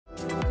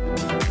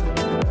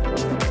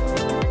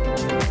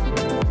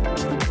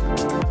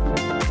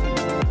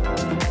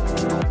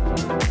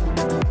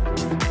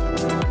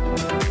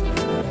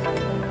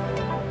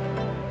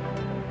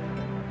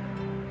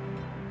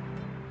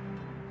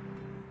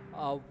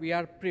we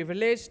are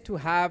privileged to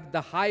have the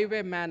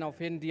highwayman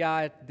of India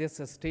at this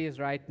stage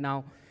right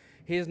now.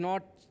 He is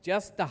not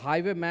just the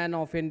highwayman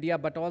of India,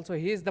 but also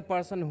he is the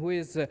person who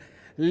is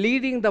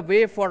leading the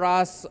way for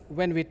us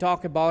when we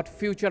talk about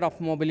future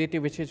of mobility,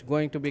 which is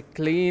going to be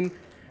clean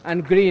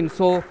and green.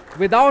 So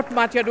without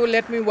much ado,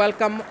 let me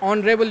welcome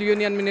Honorable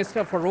Union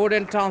Minister for Road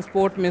and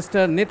Transport,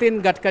 Mr.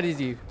 Nitin Gadkari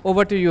ji.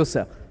 Over to you,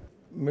 sir.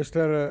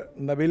 Mr.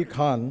 Nabil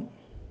Khan,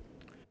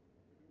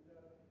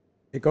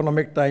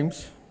 Economic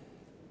Times,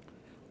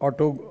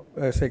 Auto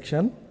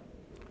Section,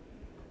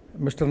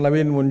 Mr.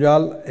 Naveen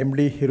Munjal,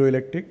 MD Hero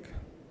Electric,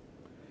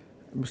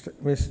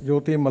 Ms.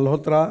 Jyoti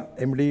Malhotra,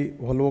 MD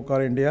Volvo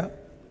Car India,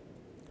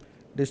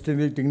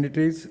 distinguished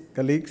dignitaries,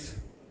 colleagues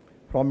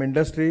from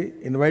industry,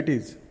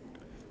 invitees,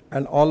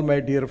 and all my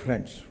dear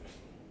friends.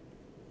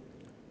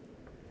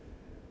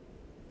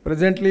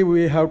 Presently,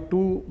 we have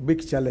two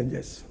big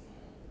challenges.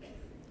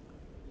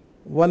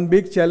 One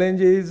big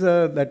challenge is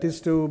that is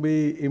to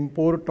be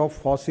import of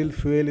fossil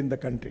fuel in the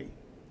country.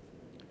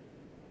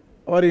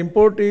 Our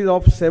import is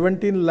of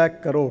 17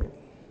 lakh crore,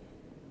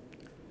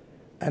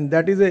 and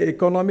that is an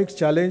economic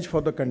challenge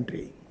for the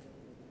country.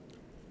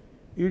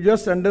 You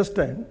just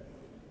understand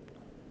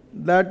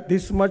that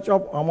this much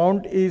of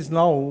amount is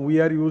now we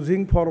are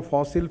using for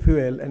fossil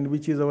fuel, and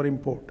which is our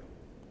import.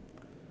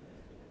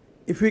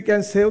 If we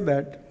can save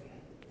that,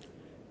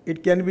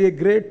 it can be a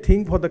great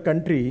thing for the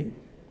country,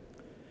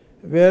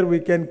 where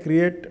we can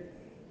create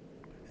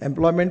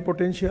employment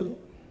potential,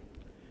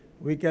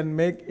 we can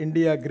make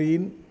India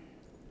green,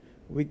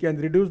 we can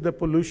reduce the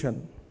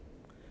pollution,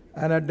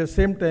 and at the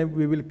same time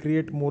we will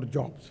create more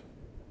jobs.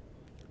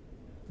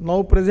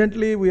 Now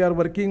presently we are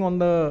working on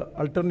the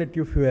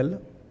alternative fuel.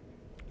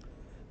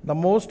 The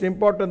most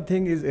important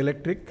thing is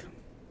electric.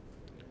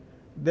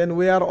 Then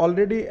we are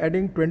already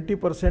adding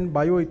 20%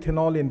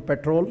 bioethanol in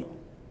petrol.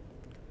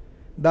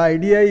 The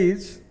idea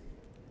is,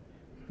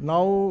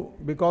 now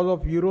because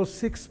of Euro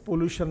 6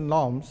 pollution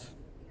norms,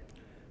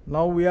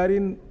 now we are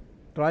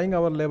trying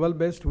our level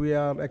best. We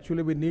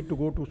need to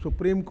go to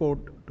Supreme Court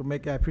to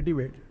make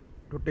affidavit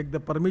to take the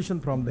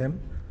permission from them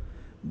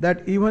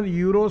that even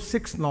Euro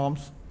 6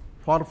 norms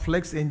for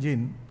flex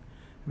engine,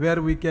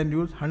 where we can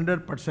use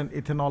 100%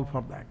 ethanol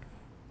for that.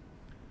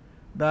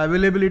 The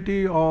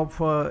availability of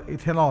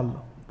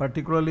ethanol,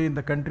 particularly in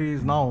the country,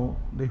 is now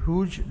the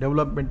huge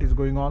development is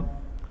going on.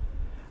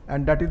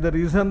 And that is the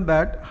reason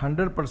that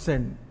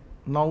 100%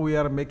 now we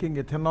are making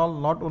ethanol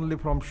not only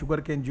from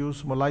sugarcane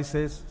juice,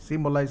 molasses, C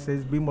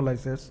molasses, B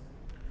molasses,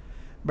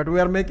 but we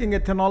are making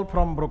ethanol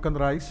from broken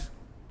rice.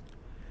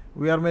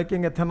 We are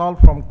making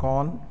ethanol from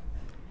corn.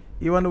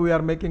 Even we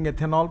are making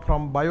ethanol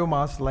from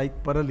biomass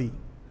like parali.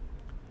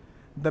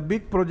 The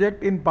big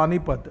project in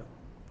Panipat,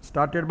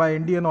 started by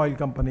Indian Oil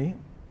Company,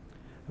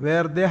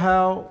 where they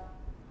have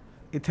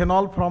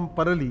ethanol from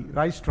parali,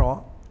 rice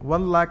straw,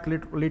 1 lakh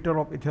liter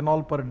of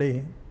ethanol per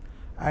day,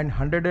 and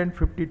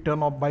 150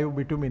 ton of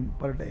biobitumen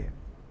per day.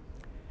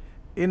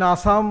 In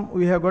Assam,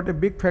 we have got a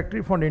big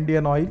factory from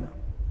Indian Oil.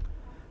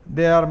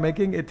 They are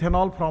making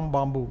ethanol from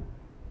bamboo.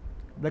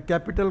 The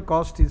capital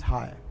cost is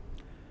high,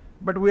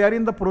 but we are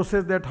in the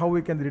process that how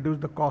we can reduce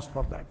the cost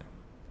for that.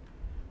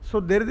 So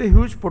there is a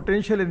huge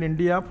potential in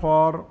India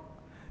for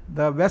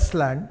the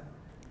wasteland,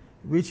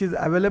 which is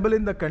available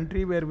in the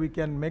country, where we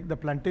can make the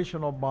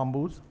plantation of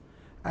bamboos,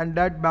 and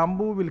that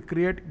bamboo will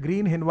create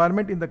green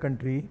environment in the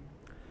country.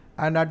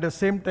 And at the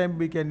same time,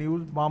 we can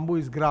use bamboo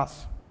is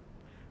grass.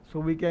 So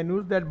we can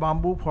use that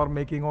bamboo for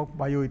making of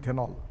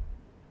bioethanol.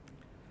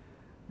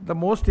 The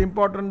most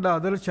important, the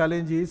other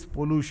challenge is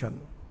pollution.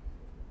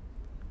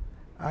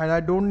 And I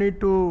don't need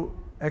to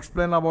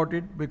explain about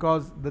it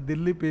because the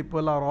Delhi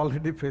people are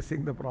already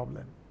facing the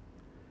problem.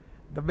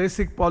 The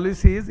basic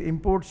policy is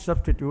import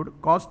substitute,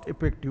 cost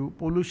effective,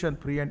 pollution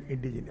free and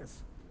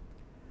indigenous.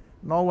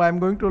 Now we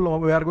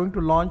are going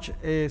to launch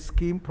a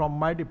scheme from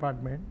my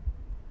department.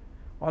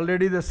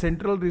 Already the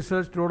Central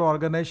Research Road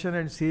Organization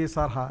and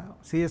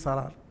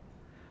CSRR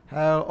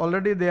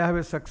already they have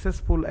a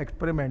successful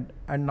experiment,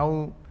 and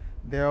now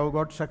they have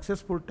got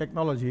successful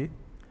technology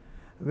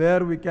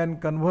where we can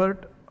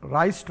convert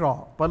rice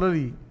straw,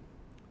 parali.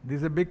 This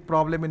is a big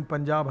problem in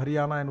Punjab,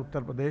 Haryana and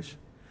Uttar Pradesh.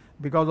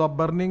 Because of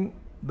burning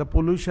the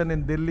pollution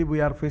in Delhi,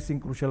 we are facing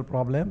crucial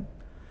problem.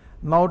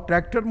 Now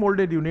tractor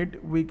molded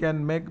unit, we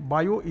can make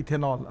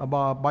bioethanol,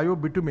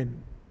 biobitumen,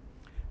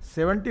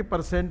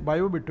 70%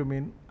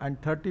 biobitumen and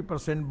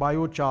 30%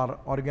 biochar,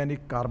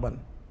 organic carbon.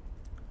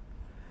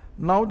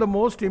 Now the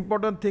most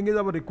important thing is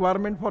our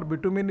requirement for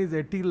bitumen is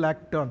 80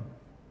 lakh ton,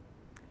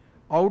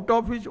 out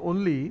of which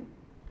only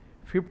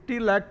 50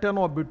 lakh ton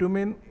of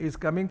bitumen is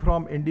coming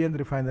from Indian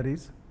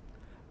refineries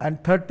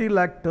and 30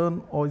 lakh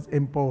ton is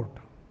import.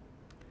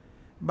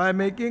 By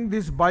making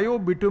this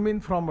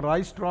biobitumen from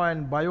rice straw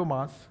and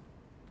biomass,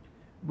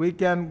 we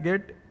can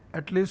get,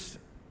 at least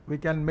we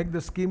can make the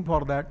scheme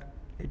for that.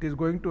 It is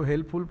going to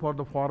helpful for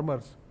the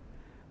farmers,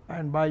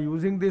 and by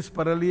using this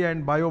parali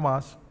and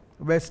biomass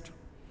waste,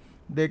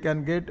 they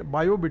can get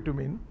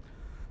biobitumen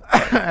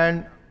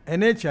and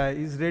NHI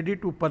is ready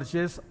to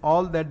purchase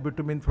all that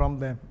bitumen from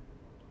them.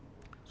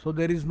 So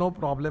there is no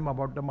problem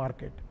about the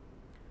market.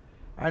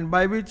 And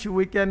by which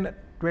we can,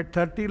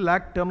 30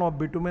 lakh ton of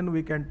bitumen,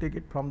 we can take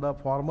it from the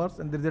farmers,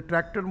 and there is a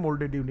tractor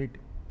molded unit.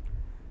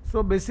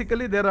 So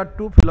basically there are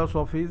two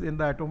philosophies in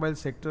the automobile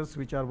sectors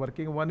which are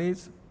working. One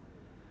is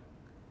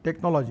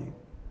technology.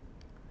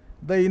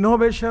 The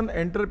innovation,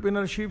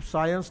 entrepreneurship,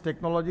 science,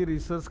 technology,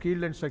 research,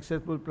 skilled and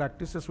successful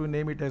practices, we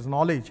name it as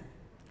knowledge.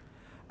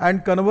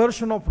 And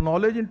conversion of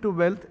knowledge into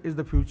wealth is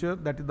the future.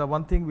 That is the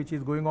one thing which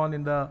is going on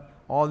in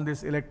all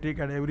this electric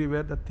and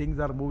everywhere. The things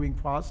are moving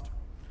fast.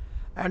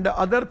 And the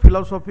other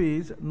philosophy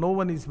is no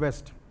one is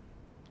best.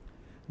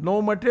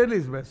 No material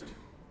is best.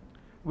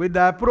 With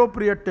the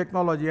appropriate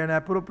technology and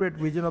appropriate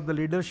vision of the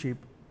leadership,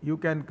 you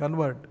can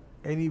convert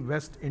any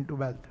waste into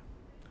wealth.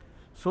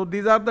 So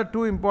these are the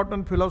two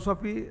important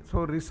philosophies.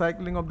 So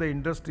recycling of the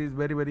industry is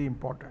very, very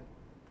important.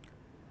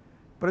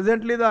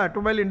 Presently, the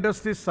automobile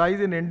industry size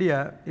in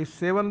India is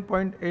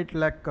 7.8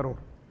 lakh crore.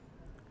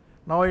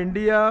 Now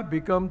India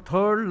become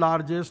third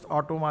largest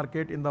auto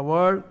market in the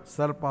world,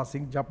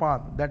 surpassing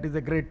Japan. That is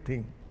a great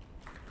thing.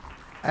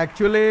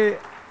 Actually,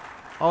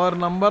 our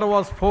number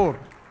was 4,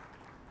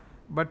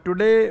 but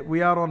today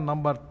we are on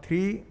number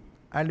 3,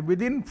 and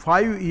within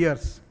 5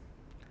 years,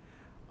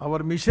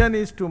 our mission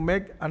is to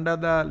make, under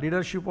the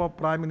leadership of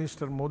Prime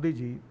Minister Modi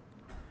ji,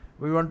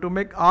 we want to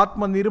make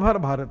Atmanirbhar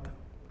Bharat.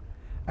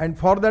 And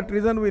for that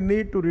reason, we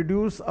need to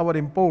reduce our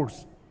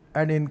imports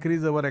and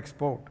increase our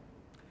export.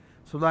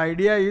 So the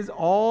idea is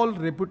all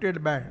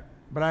reputed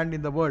brand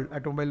in the world,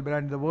 automobile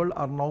brand in the world,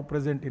 are now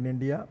present in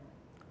India.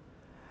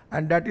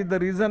 And that is the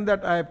reason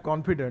that I am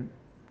confident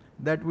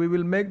that we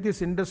will make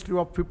this industry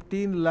of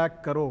 15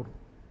 lakh crore.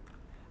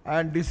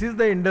 And this is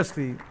the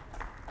industry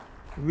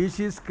which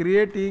is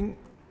creating,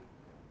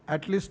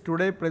 at least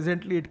today,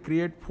 presently, it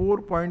creates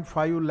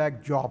 4.5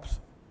 lakh jobs.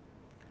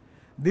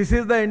 This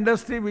is the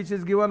industry which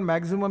is given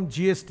maximum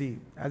GST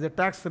as a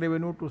tax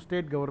revenue to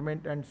state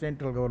government and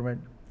central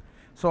government.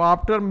 So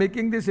after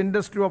making this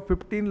industry of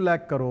 15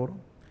 lakh crore,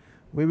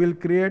 we will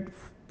create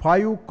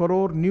 5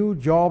 crore new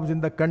jobs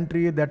in the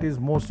country. That is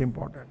most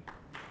important.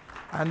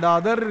 And the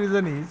other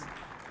reason is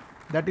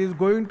that is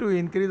going to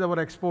increase our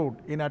export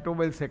in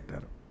automobile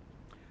sector.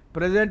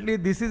 Presently,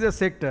 this is a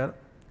sector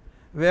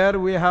where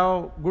we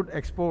have good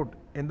export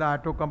in the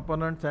auto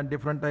components and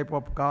different type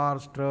of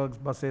cars, trucks,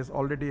 buses,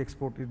 already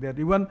export is there.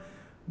 Even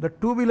the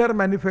two-wheeler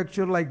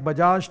manufacturer like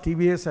Bajaj,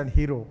 TVS and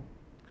Hero,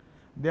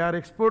 they are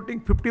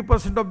exporting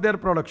 50% of their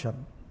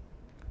production.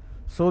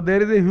 So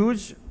there is a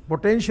huge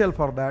potential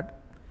for that,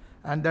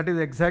 and that is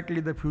exactly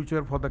the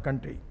future for the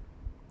country.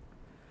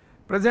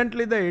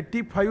 Presently, the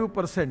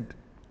 85%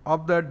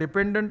 of the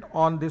dependent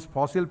on this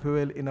fossil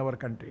fuel in our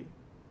country.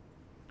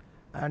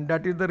 And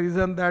that is the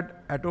reason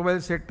that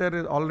automobile sector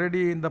is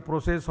already in the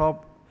process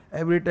of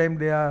every time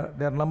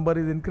their number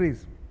is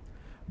increased.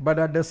 But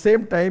at the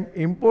same time,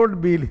 import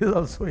bill is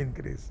also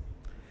increased.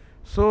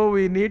 So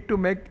we need to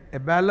make a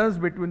balance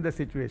between the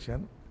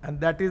situation, and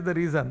that is the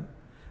reason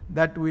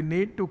that we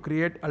need to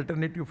create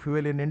alternative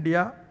fuel in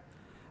India.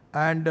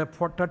 And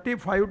for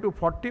 35 to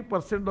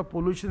 40% of the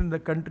pollution in the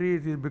country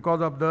is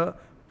because of the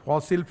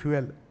fossil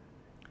fuel.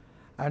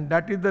 And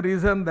that is the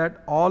reason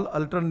that all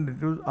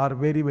alternatives are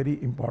very,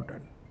 very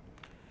important.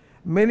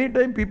 Many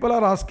times people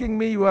are asking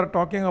me, you are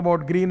talking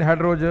about green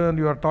hydrogen,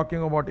 you are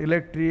talking about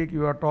electric,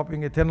 you are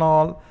talking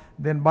ethanol,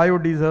 then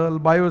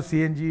biodiesel,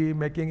 bio-CNG,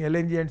 making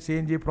LNG and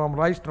CNG from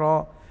rice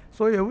straw.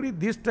 So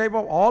this type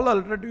of all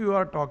alternative you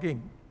are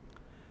talking,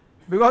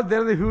 because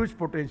there is a huge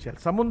potential.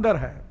 Samundar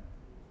hai.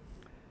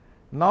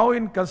 Now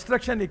in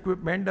construction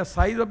equipment, the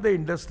size of the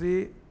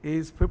industry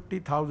is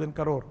 50,000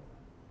 crore.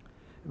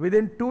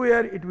 Within 2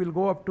 years, it will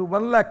go up to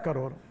 1 lakh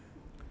crore.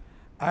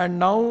 And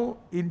now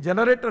in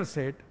generator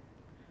set,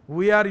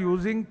 we are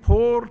using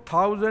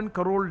 4,000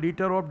 crore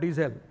liter of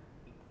diesel.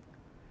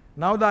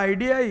 Now the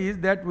idea is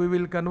that we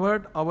will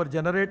convert our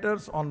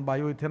generators on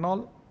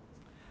bioethanol,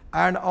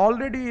 and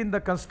already in the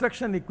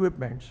construction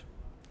equipments,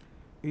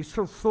 it's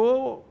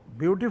so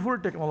beautiful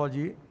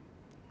technology.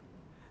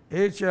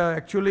 It's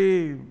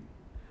actually,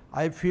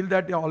 I feel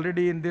that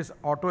already in this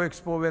auto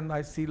expo when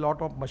I see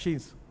lot of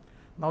machines,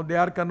 now they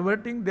are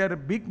converting their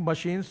big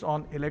machines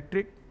on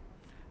electric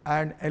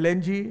and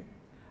LNG,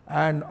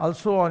 and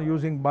also on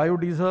using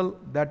biodiesel.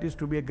 That is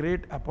to be a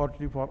great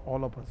opportunity for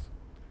all of us.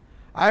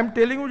 I am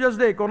telling you just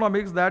the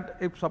economics, that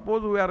if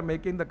suppose we are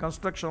making the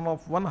construction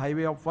of one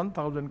highway of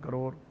 1,000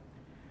 crore,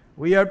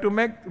 we have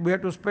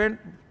to spend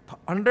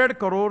 100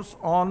 crores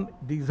on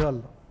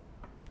diesel.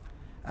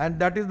 And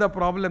that is the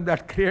problem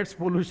that creates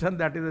pollution.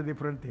 That is a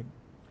different thing.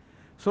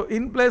 So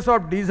in place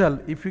of diesel,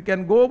 if you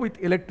can go with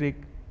electric,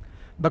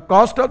 the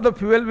cost of the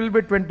fuel will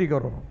be 20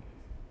 crore.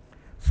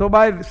 So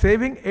by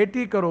saving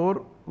 80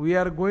 crore, we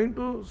are going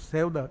to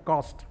save the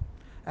cost.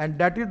 And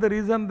that is the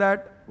reason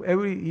that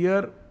every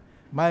year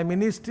my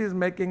ministry is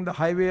making the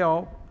highway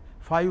of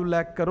 5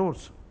 lakh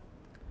crores.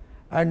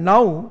 And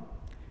now,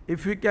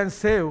 if we can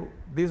save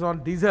this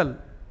on diesel,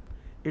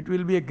 it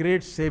will be a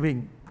great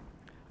saving.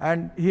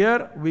 And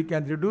here we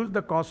can reduce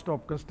the cost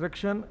of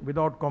construction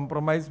without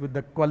compromise with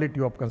the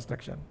quality of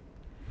construction.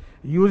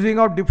 using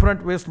of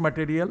different waste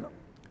material,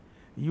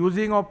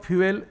 using of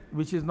fuel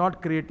which is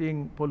not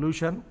creating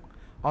pollution.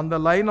 On the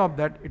line of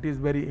that, it is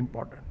very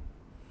important.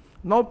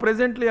 Now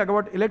presently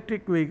about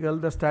electric vehicle,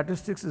 the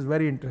statistics is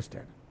very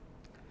interesting.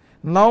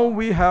 Now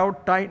we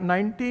have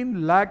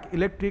 19 lakh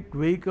electric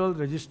vehicle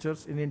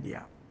registers in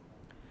India.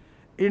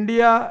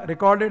 India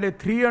recorded a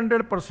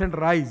 300%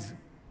 rise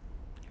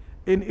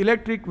in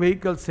electric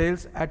vehicle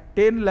sales at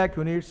 10 lakh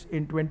units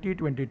in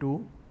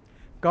 2022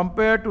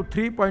 compared to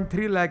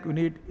 3.3 lakh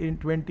unit in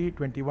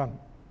 2021.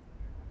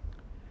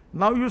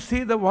 Now you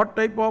see the what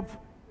type of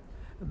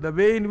the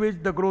way in which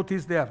the growth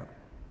is there.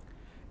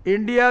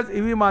 India's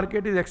EV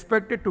market is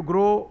expected to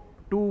grow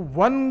to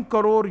 1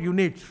 crore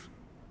units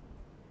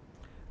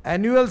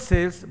annual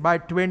sales by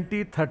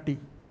 2030,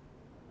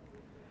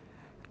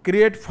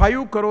 create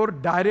 5 crore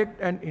direct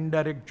and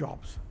indirect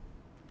jobs.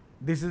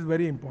 This is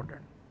very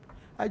important.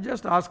 I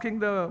just asking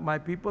my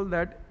people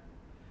that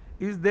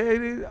is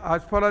there,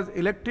 as far as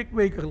electric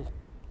vehicle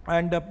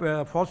and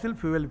fossil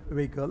fuel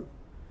vehicle,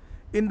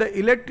 in the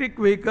electric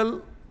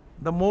vehicle,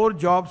 the more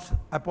jobs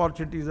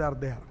opportunities are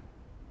there.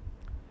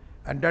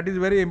 And that is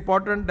very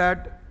important,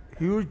 that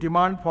huge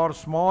demand for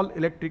small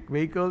electric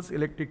vehicles,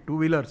 electric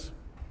two-wheelers,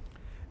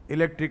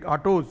 electric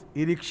autos,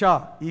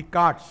 e-rickshaw,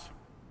 e-carts.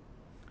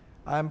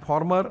 I am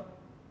farmer.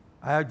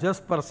 I have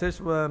just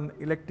purchased one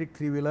electric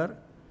three-wheeler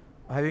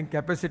having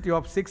capacity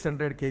of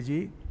 600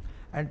 kg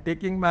and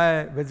taking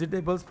my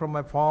vegetables from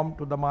my farm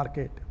to the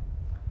market.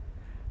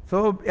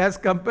 So as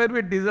compared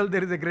with diesel,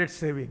 there is a great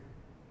saving.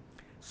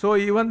 So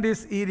even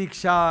this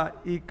e-rickshaw,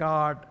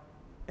 e-cart,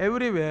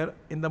 everywhere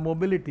in the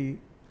mobility,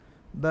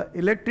 the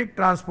electric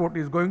transport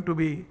is going to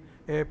be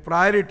a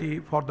priority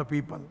for the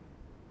people.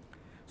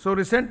 So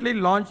recently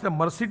launched the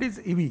Mercedes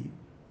EV,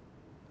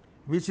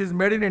 which is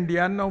made in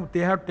India. Now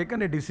they have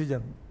taken a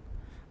decision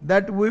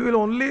that we will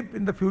only,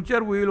 in the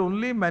future, we will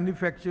only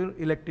manufacture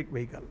electric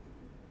vehicle.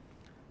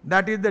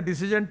 That is the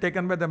decision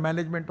taken by the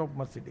management of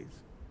Mercedes.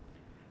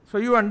 So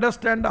you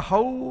understand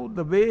how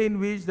the way in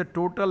which the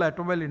total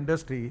automobile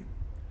industry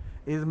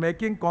is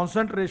making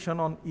concentration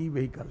on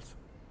e-vehicles.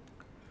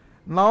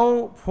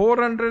 Now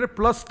 400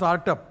 plus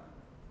startup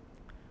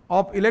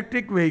of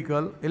electric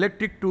vehicle,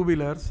 electric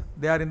two-wheelers,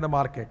 they are in the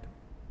market.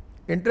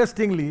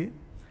 Interestingly,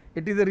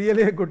 it is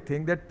really a good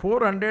thing that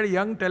 400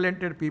 young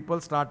talented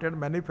people started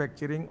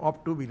manufacturing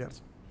of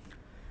two-wheelers.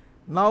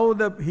 Now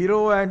the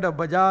Hero and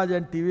Bajaj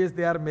and TVS,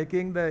 they are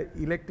making the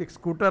electric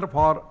scooter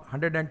for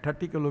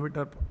 130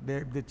 kilometer.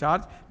 They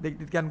charge,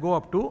 it can go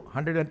up to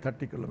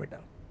 130 kilometer.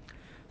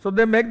 So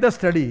they make the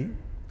study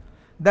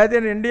that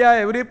in India,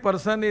 every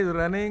person is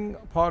running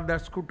for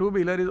that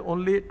two-wheeler is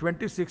only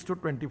 26 to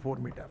 24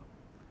 meter.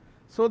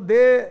 So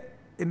they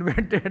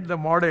invented the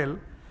model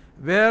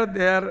where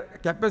their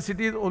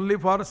capacity is only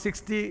for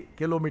 60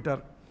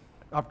 kilometer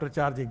after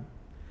charging.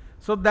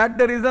 So that's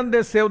the reason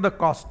they save the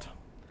cost.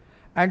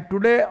 And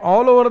today,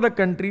 all over the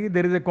country,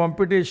 there is a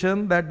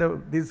competition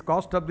that this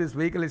cost of this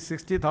vehicle is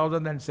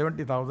 60,000 and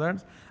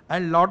 70,000.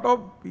 And lot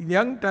of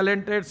young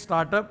talented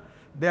startup,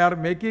 they are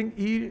making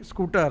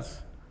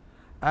e-scooters.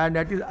 And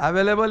that is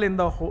available in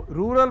the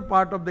rural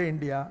part of the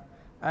India.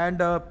 And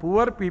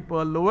poor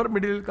people, lower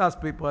middle class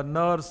people,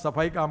 nurse,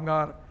 safai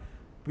kamgar,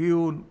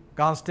 peon,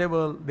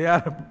 constable, they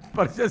are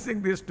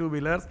purchasing these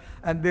two-wheelers,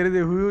 and there is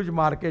a huge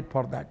market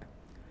for that.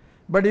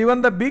 But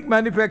even the big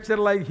manufacturer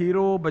like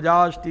Hero,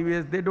 Bajaj,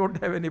 TVS, they don't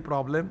have any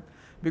problem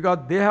because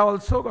they have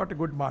also got a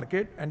good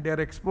market and their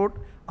export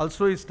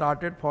also is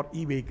started for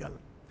e-vehicle.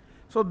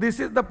 So this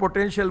is the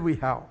potential we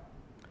have.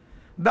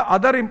 The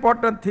other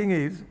important thing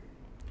is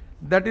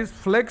that is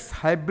flex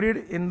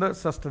hybrid in the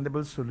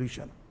sustainable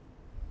solution.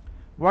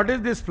 What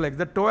is this flex?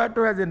 The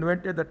Toyota has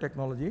invented the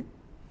technology.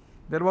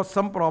 There was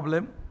some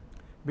problem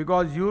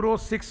because Euro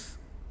 6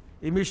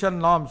 emission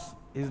norms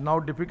is now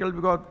difficult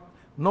because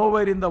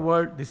nowhere in the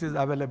world this is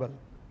available.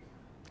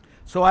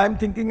 So I am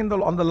thinking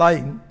on the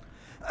line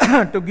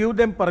to give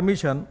them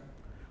permission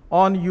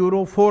on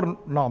Euro 4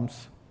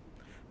 norms.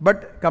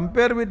 But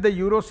compare with the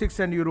Euro 6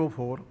 and Euro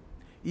 4,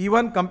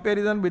 even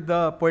comparison with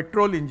the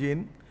petrol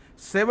engine,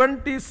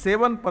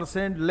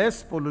 77%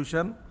 less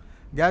pollution,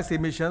 gas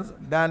emissions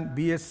than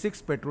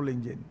BS6 petrol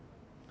engine.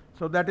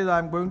 So that is, I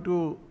am going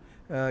to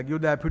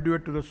give the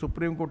affidavit to the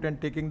Supreme Court and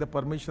taking the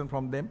permission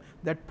from them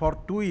that for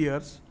 2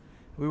 years,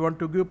 we want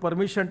to give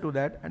permission to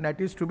that, and that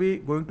is to be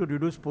going to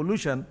reduce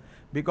pollution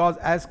because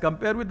as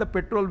compared with the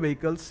petrol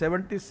vehicles,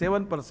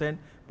 77%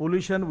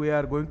 pollution we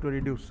are going to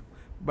reduce.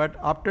 But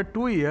after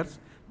 2 years,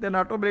 then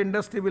automobile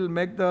industry will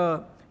make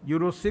the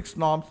Euro 6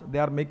 norms. They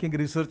are making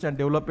research and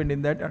development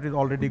in that. That is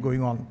already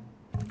going on.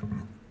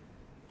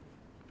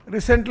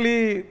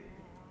 Recently,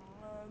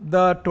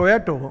 the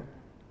Toyota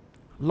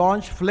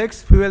launched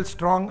flex fuel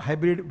strong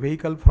hybrid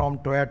vehicle from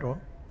Toyota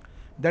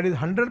that is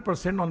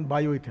 100% on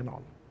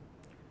bioethanol.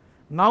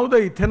 Now the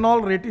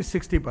ethanol rate is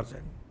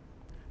 60%.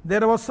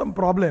 There was some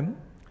problem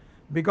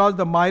because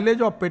the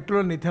mileage of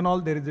petrol and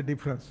ethanol, there is a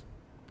difference.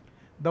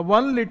 The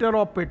 1 liter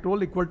of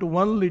petrol equal to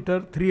 1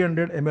 liter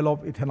 300 ml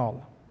of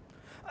ethanol.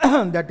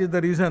 That is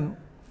the reason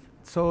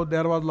So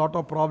there was a lot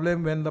of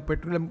problem when the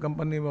petroleum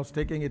company was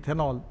taking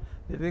ethanol.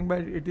 They think by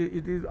it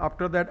is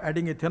after that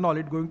adding ethanol,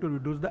 it's going to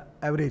reduce the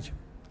average.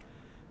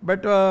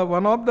 But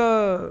one of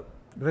the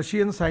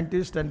Russian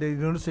scientists and the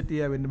university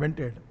have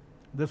invented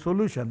the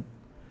solution,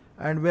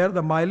 and where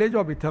the mileage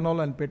of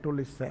ethanol and petrol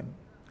is same.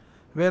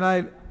 When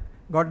I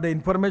got the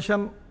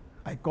information,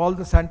 I called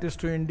the scientist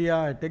to India,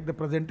 I take the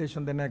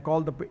presentation, then I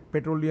call the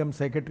petroleum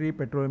secretary,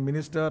 petroleum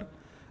minister,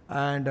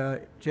 and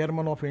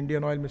chairman of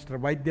Indian Oil, Mr.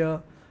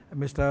 Vaidya,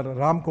 Mr.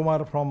 Ram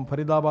Kumar from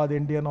Faridabad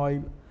Indian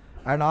Oil.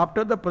 And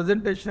after the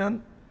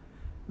presentation,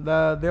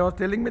 they were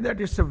telling me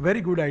that it's a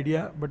very good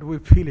idea, but we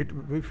feel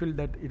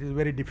that it is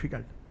very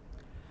difficult.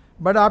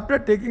 But after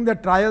taking the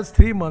trials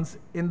 3 months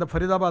in the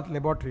Faridabad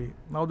laboratory,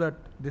 now that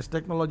this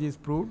technology is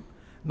proved,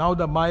 now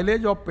the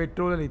mileage of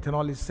petrol and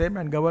ethanol is same,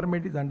 and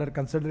government is under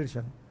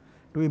consideration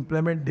to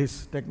implement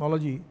this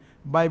technology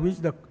by which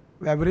the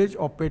average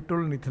of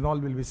petrol and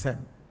ethanol will be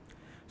same.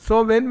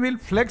 So when we'll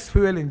flex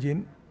fuel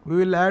engine, we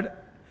will add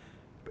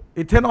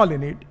ethanol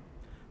in it,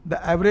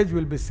 the average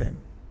will be same.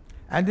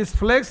 And this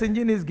flex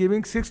engine is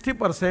giving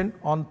 60%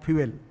 on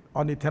fuel,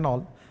 on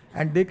ethanol,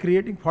 and they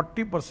creating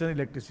 40%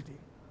 electricity.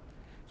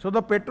 So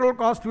the petrol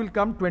cost will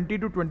come 20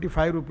 to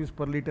 25 rupees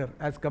per liter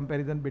as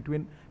comparison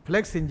between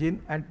flex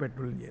engine and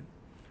petrol engine.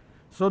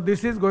 So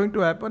this is going to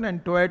happen,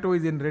 and Toyota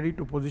is in ready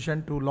to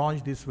position to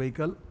launch this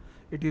vehicle.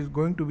 It is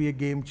going to be a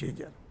game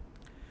changer.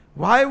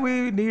 Why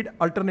we need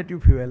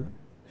alternative fuel?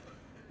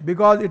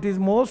 Because it is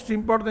most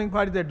important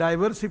for the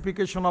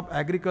diversification of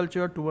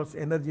agriculture towards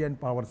energy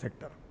and power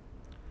sector.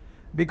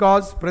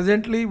 Because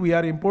presently we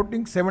are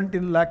importing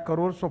 17 lakh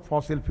crores of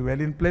fossil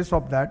fuel. In place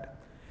of that,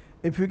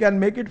 if we can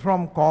make it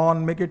from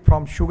corn, make it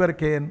from sugar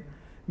cane,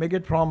 make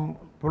it from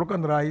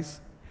broken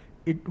rice,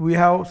 we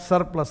have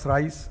surplus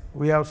rice,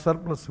 we have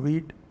surplus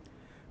wheat,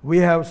 we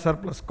have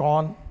surplus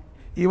corn.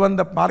 Even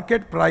the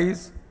market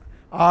price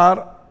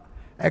are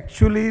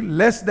actually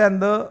less than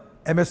the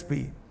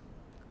MSP.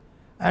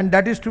 And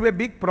that is to be a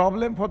big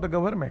problem for the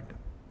government.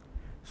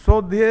 So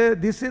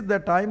this is the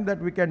time that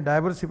we can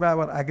diversify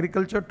our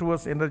agriculture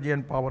towards energy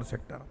and power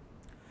sector.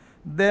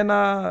 Then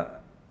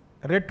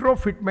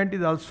retrofitment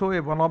is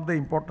also one of the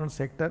important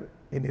sector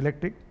in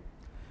electric.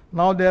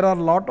 Now there are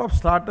a lot of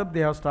startups, they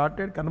have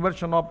started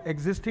conversion of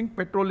existing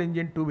petrol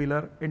engine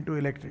two-wheeler into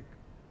electric.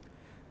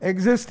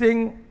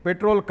 Existing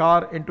petrol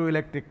car into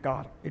electric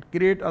car. It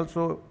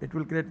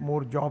will create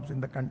more jobs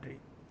in the country.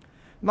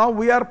 Now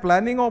we are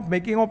planning of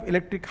making of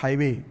electric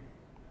highway.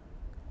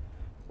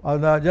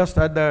 Just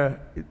at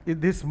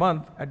this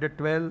month at the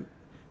 12th,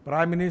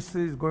 Prime Minister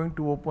is going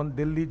to open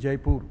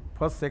Delhi-Jaipur,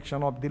 first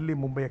section of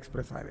Delhi-Mumbai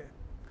Express Highway.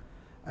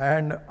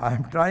 And I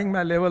am trying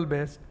my level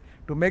best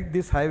to make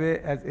this highway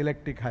as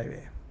electric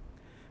highway.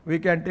 We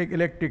can take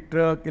electric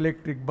truck,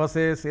 electric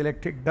buses,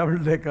 electric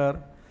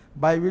double-decker,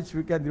 by which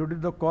we can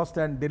reduce the cost,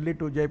 and Delhi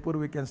to Jaipur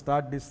we can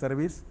start this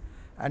service,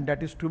 and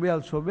that is to be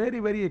also very,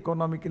 very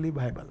economically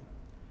viable.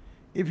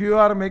 If you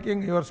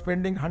are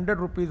spending 100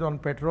 rupees on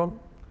petrol,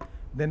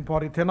 then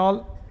for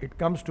ethanol it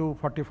comes to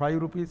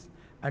 45 rupees,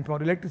 and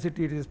for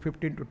electricity it is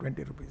 15 to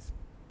 20 rupees.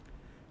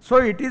 So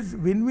it is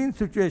win-win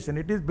situation.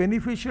 It is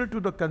beneficial to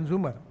the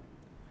consumer.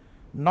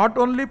 Not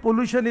only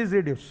pollution is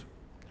reduced,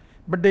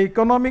 but the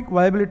economic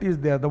viability is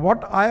there.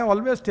 What I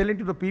always telling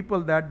to the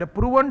people that the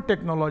proven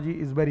technology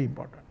is very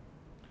important.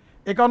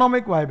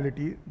 Economic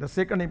viability, the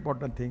second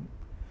important thing.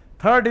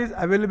 Third is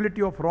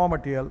availability of raw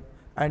material,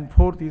 and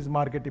fourth is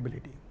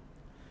marketability.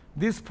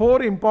 These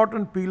four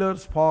important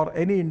pillars for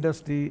any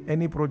industry,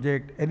 any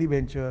project, any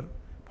venture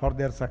for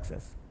their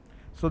success.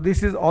 So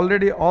this is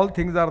already, all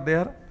things are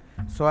there.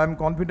 So I am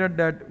confident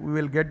that we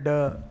will get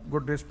the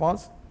good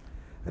response.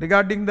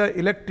 Regarding the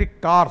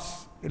electric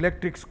cars,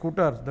 electric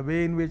scooters, the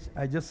way in which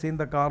I just seen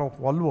the car of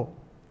Volvo,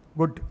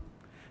 good.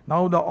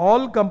 Now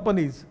all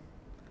companies,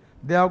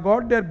 they have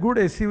got their good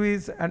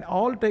SUVs and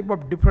all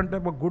different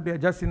type of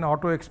good. Just in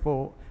Auto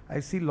Expo, I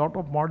see lot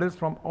of models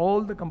from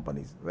all the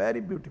companies,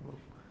 very beautiful.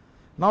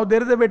 Now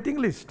there is a waiting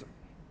list.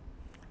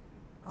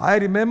 I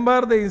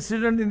remember the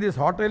incident in this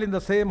hotel in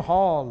the same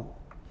hall.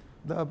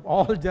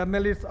 All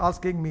journalists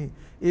asking me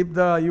if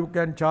you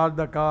can charge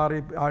the car,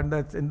 and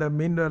in the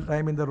meanwhile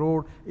time in the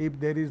road, if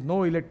there is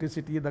no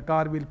electricity, the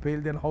car will fail,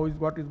 then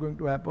what is going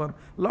to happen?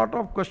 Lot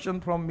of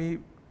questions from me,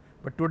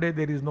 but today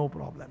there is no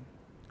problem.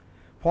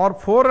 For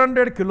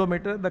 400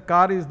 kilometers, the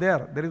car is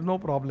there is no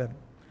problem.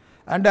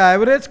 And the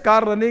average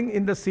car running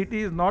in the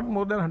city is not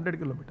more than 100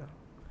 kilometers.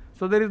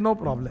 So there is no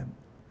problem.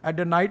 At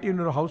the night in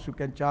your house, you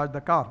can charge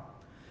the car.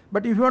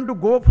 But if you want to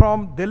go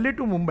from Delhi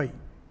to Mumbai,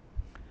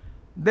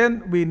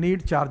 then we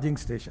need charging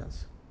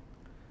stations.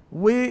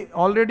 We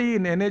already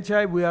in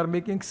NHI, we are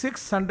making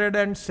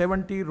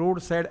 670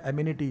 roadside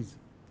amenities,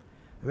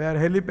 where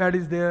helipad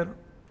is there,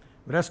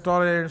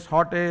 restaurants,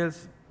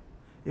 hotels,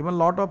 even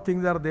lot of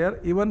things are there.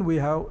 Even we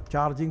have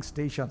charging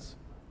stations.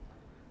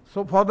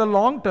 So for the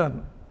long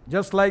term,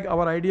 just like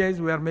our idea is,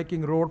 we are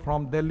making road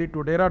from Delhi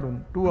to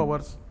Dehradun, 2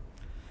 hours,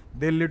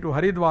 Delhi to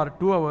Haridwar,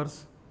 2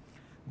 hours,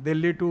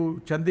 Delhi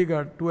to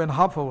Chandigarh,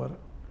 2.5 hours,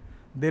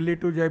 Delhi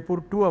to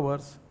Jaipur, 2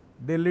 hours,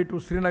 Delhi to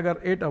Srinagar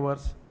 8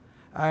 hours,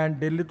 and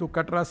Delhi to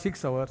Katra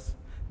 6 hours,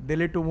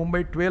 Delhi to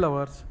Mumbai 12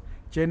 hours,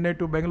 Chennai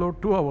to Bangalore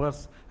 2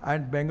 hours,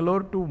 and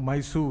Bangalore to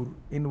Mysore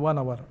in 1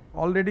 hour.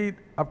 Already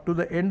up to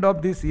the end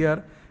of this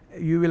year,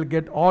 you will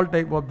get all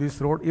type of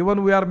this road.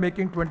 Even we are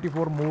making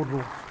 24 more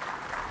roads.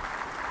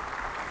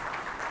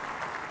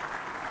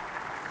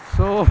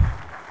 So,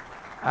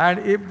 and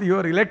if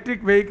your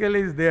electric vehicle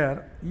is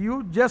there,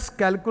 you just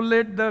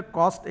calculate the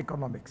cost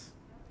economics.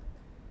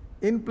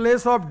 In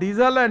place of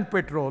diesel and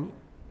petrol,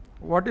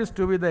 what is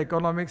to be the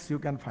economics you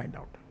can find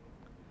out.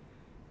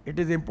 It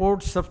is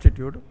import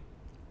substitute,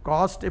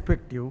 cost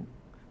effective,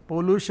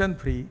 pollution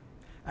free,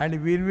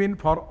 and win-win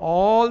for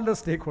all the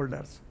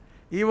stakeholders.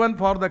 Even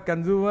for the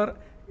consumer,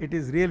 it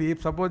is really,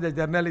 if suppose a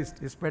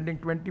journalist is spending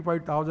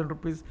 25,000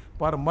 rupees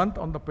per month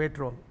on the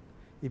petrol,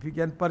 if you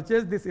can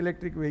purchase this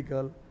electric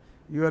vehicle,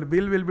 your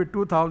bill will be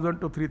 2,000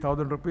 to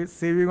 3,000 rupees,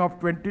 saving of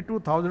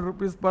 22,000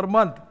 rupees per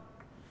month.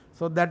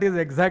 So that is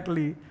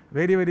exactly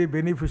very, very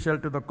beneficial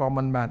to the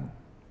common man.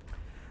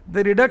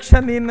 The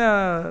reduction in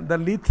the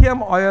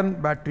lithium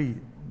ion battery,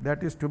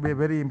 that is to be a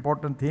very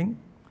important thing.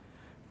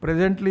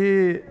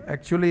 Presently,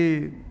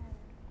 actually,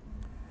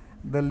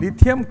 the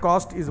lithium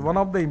cost is one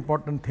of the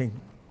important thing.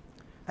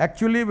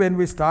 Actually, when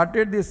we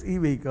started this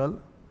e-vehicle,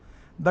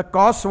 the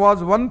cost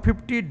was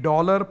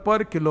 $150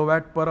 per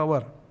kilowatt per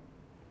hour.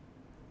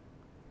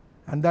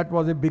 And that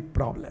was a big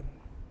problem.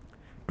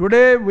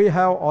 Today, we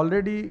have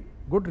already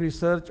good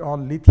research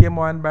on lithium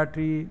ion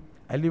battery,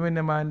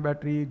 aluminum ion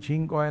battery,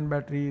 zinc ion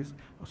batteries,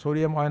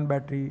 sodium ion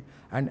battery,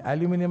 and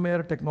aluminum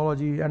air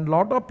technology. And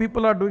lot of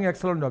people are doing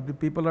excellent job. The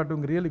people are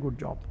doing really good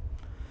job.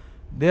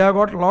 They have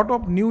got a lot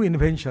of new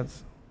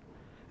inventions.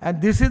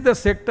 And this is the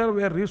sector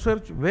where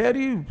research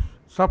very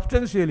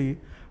substantially,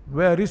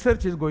 where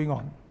research is going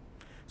on.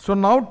 So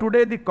now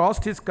today the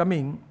cost is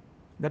coming,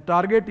 the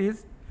target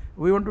is,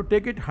 we want to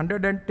take it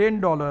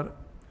 $110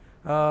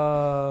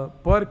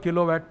 per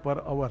kilowatt per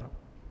hour.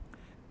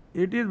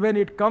 It is when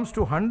it comes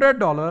to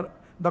 $100,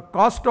 the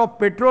cost of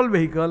petrol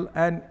vehicle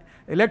and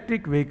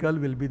electric vehicle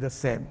will be the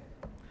same.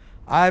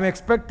 I am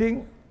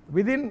expecting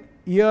within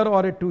year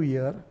or a 2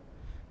 year,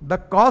 the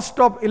cost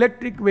of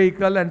electric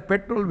vehicle and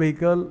petrol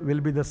vehicle will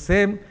be the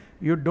same.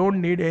 You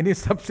don't need any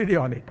subsidy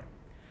on it.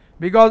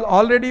 Because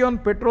already on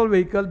petrol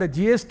vehicle, the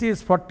GST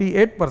is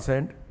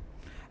 48%,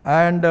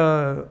 and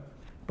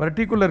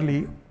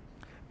particularly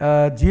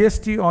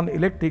GST on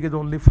electric is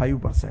only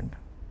 5%.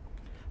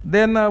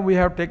 Then we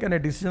have taken a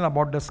decision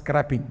about the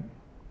scrapping.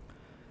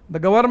 The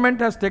government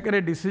has taken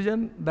a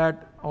decision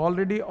that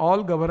already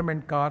all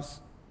government cars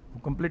who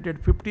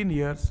completed 15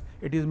 years,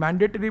 it is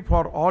mandatory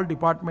for all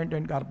department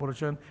and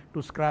corporation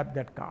to scrap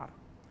that car.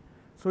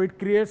 So it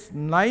creates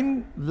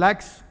 9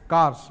 lakhs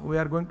cars we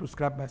are going to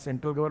scrap by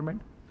central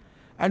government.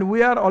 And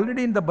we are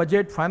already in the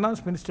budget,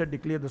 finance minister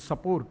declared the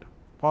support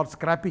for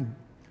scrapping,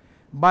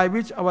 by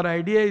which our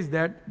idea is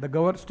that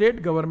the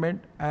state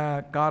government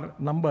car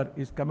number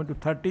is coming to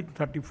 30 to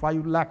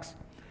 35 lakhs.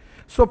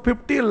 So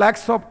 50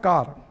 lakhs of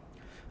car,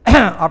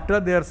 after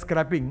their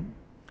scrapping,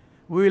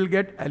 we will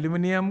get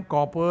aluminum,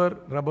 copper,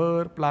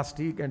 rubber,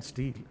 plastic and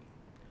steel.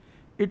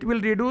 It will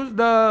reduce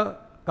the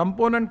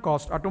component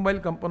cost, automobile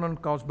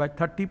component cost by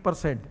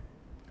 30%.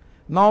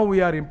 Now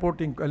we are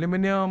importing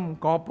aluminum,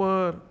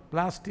 copper,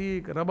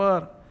 plastic,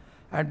 rubber,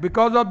 and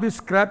because of this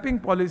scrapping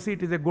policy,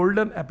 it is a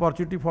golden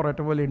opportunity for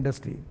automobile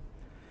industry.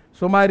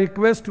 So my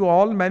request to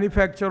all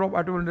manufacturers of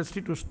automobile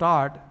industry to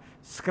start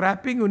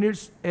scrapping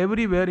units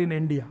everywhere in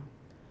India.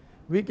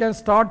 We can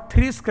start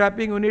 3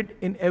 scrapping units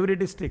in every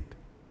district.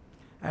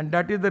 And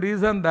that is the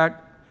reason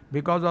that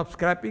because of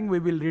scrapping, we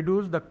will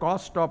reduce the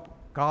cost of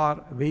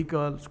car,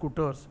 vehicle,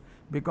 scooters,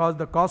 because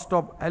the cost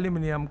of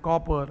aluminum,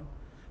 copper,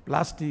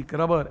 plastic,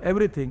 rubber,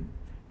 everything,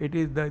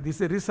 this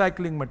is a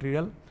recycling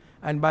material,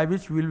 and by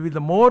which we will be the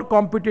more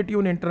competitive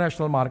in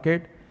international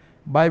market,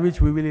 by which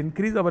we will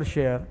increase our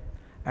share,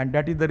 and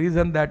that is the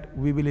reason that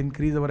we will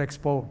increase our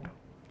export,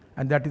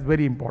 and that is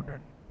very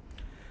important.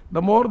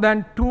 The more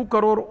than 2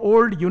 crore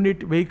old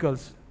unit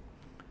vehicles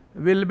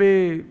will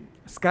be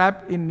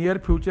scrapped in near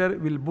future,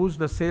 will boost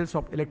the sales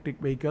of electric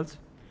vehicles,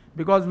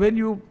 because when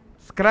you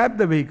scrap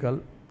the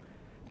vehicle,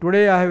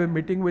 today I have a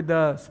meeting with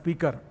the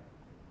speaker,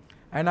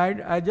 and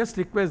I just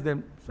request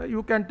them, so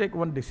you can take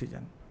one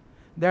decision,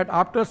 that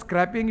after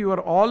scrapping your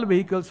all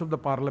vehicles of the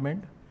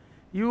parliament,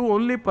 you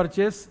only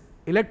purchase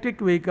electric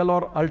vehicle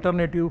or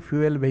alternative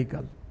fuel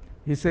vehicle.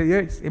 He said,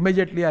 yes,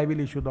 immediately I will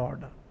issue the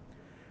order.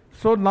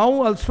 So now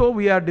also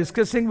we are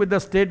discussing with the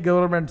state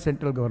government,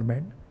 central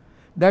government,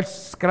 that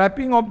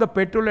scrapping of the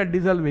petrol and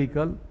diesel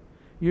vehicle,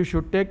 you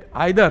should take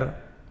either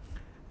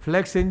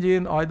flex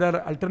engine,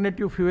 either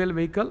alternative fuel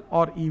vehicle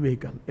or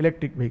e-vehicle,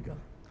 electric vehicle.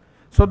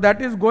 So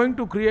that is going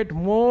to create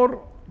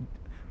more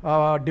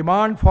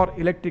demand for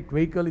electric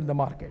vehicle in the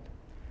market.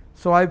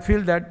 So I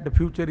feel that the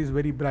future is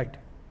very bright.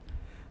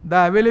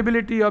 The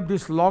availability of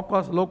this low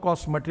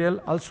cost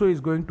material also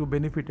is going to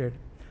benefit it,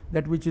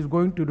 that which is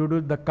going to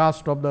reduce the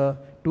cost of the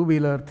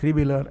 2-wheeler,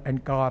 3-wheeler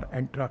and car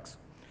and trucks.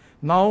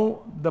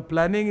 Now the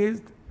planning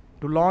is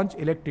to launch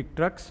electric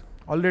trucks,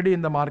 Already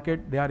in the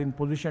market, they are in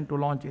position to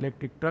launch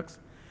electric trucks,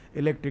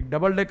 electric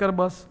double-decker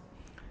bus,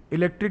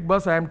 electric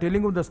bus. I am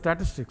telling you the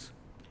statistics.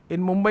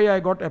 In Mumbai, I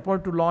got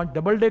appointed to launch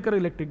double-decker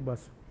electric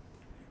bus.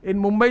 In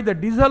Mumbai, the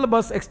diesel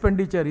bus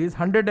expenditure is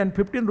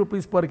 115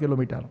 rupees per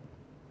kilometer.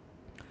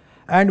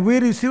 And we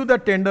received the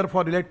tender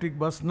for electric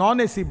bus,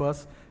 non-AC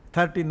bus,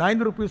 39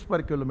 rupees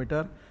per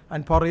kilometer,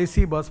 and for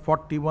AC bus,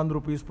 41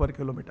 rupees per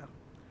kilometer.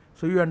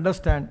 So you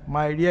understand,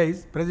 my idea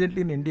is,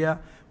 presently in India,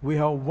 we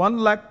have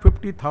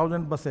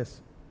 1,50,000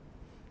 buses.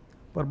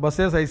 पर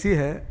buses ऐसी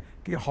है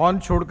कि horn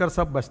छोड़कर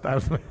सब बचता है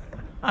उसमें.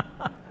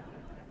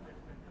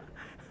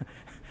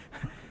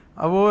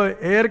 अब वो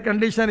air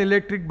condition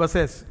electric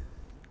buses,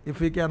 if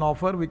we can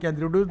offer, we can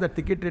reduce the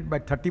ticket rate by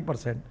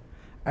 30%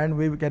 and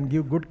we can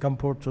give good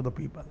comfort to the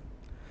people.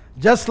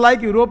 Just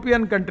like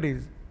European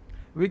countries,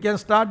 we can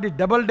start the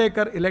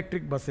double-decker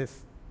electric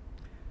buses.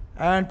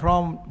 And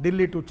from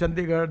Delhi to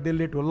Chandigarh,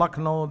 Delhi to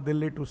Lucknow,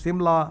 Delhi to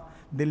Simla,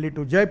 Delhi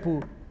to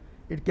Jaipur,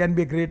 it can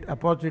be a great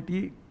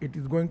opportunity. It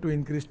is going to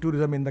increase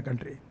tourism in the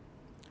country.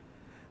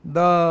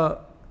 The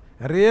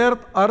rare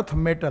earth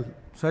metal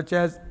such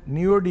as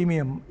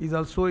neodymium is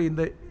also in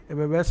the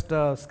West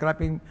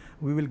scrapping,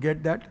 we will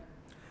get that.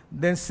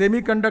 Then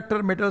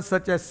semiconductor metals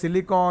such as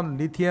silicon,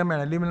 lithium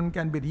and aluminum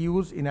can be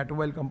reused in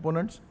automobile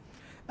components.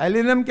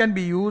 Aluminum can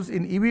be used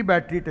in EV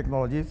battery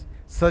technologies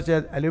such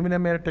as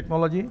aluminum air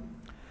technology.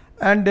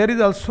 And there is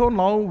also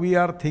now we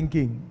are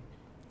thinking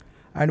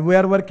and we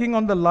are working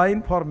on the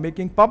line for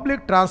making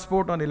public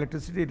transport on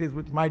electricity. It is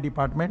with my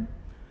department.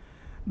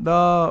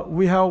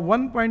 We have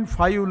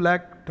 1.5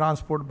 lakh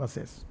transport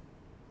buses.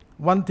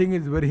 One thing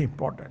is very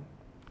important.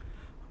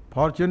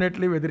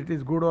 Fortunately, whether it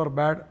is good or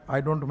bad,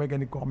 I don't make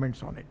any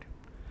comments on it.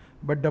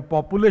 But the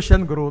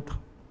population growth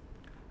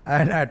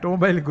and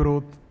automobile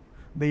growth,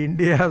 the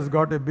India has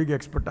got a big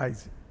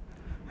expertise.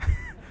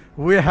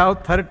 We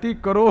have 30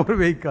 crore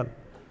vehicle.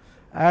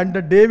 And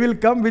the day will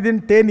come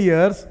within 10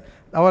 years,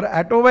 our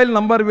automobile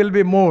number will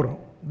be more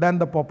than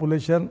the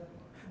population.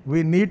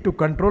 We need to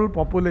control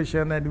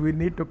population and we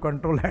need to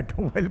control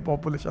automobile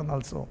population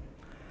also.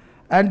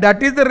 And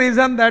that is the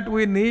reason that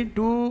we need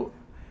to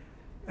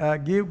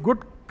give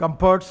good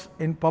comforts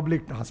in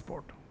public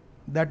transport.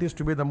 That is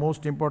to be the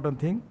most important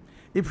thing.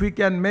 If we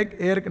can make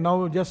air,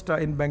 now just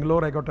in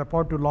Bangalore, I got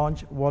appointed to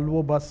launch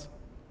Volvo bus.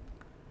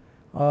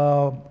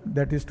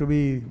 That is to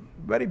be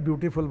very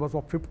beautiful bus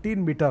of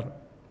 15 meter.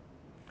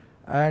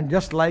 And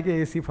just like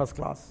a AC first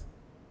class.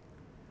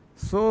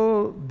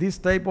 So this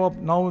type of,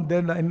 now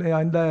then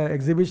in the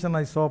exhibition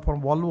I saw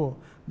from Volvo,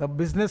 the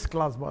business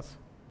class bus.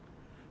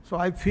 So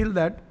I feel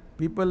that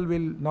people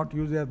will not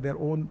use their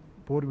own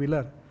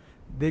four-wheeler.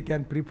 They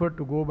can prefer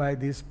to go by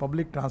this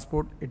public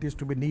transport. It is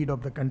to be need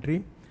of the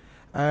country.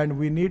 And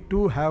we need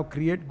to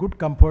create good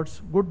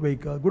comforts, good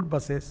vehicles, good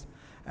buses,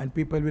 and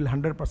people will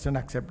 100%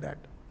 accept that.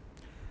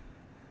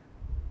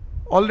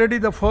 Already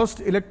the first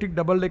electric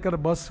double-decker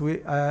bus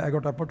I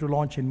got appointed to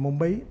launch in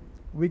Mumbai.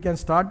 We can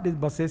start these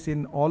buses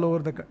in all over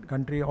the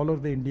country, all over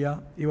the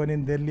India, even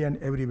in Delhi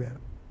and everywhere.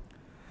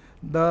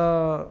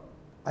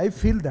 I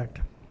feel that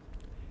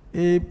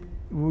if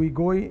we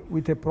go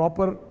with a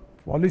proper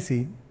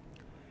policy,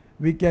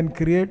 we can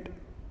create,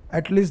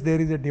 at least there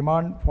is a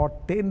demand for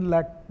 10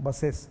 lakh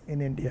buses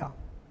in India.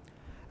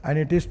 And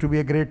it is to be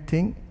a great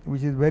thing,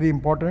 which is very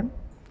important.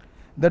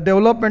 The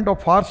development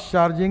of fast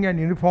charging and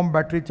uniform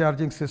battery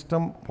charging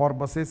system for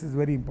buses is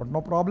very important.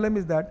 No problem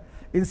is that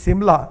in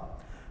Simla,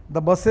 the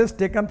buses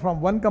taken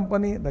from one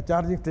company, the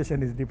charging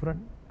station is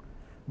different.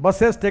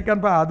 Buses taken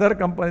by other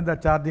company, the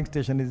charging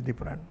station is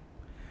different.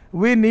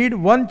 We need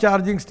one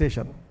charging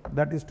station.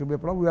 That is to be a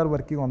problem. We are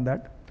working on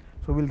that.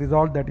 So we'll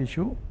resolve that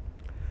issue.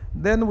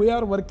 Then we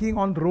are working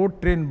on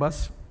road train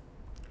bus,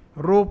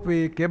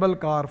 ropeway, cable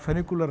car,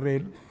 funicular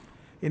rail.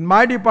 In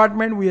my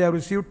department, we have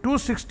received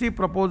 260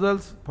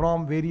 proposals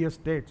from various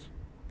states.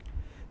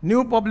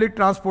 New public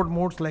transport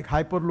modes like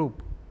Hyperloop,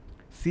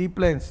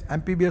 seaplanes,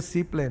 amphibious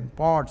seaplane,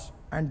 pods,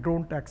 and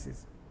drone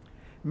taxis.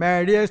 My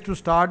idea is to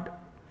start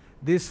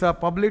this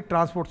public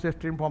transport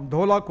system from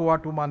Dhola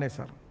Kuwa to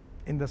Manesar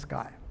in the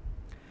sky.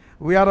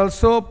 We are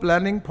also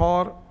planning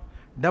for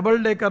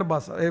double-decker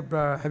bus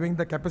having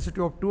the capacity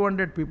of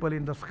 200 people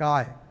in the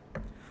sky.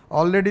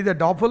 Already the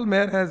Doppel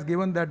Mayor has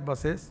given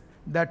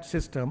that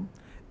system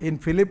in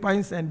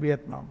Philippines and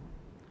Vietnam.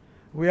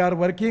 We are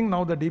working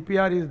now, the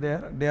DPR is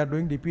there, they are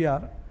doing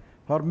DPR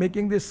for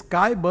making the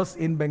sky bus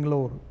in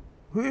Bangalore.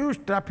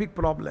 Huge traffic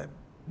problem,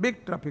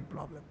 big traffic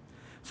problem.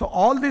 So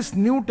all this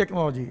new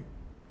technology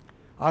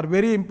are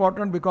very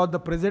important because the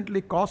presently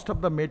cost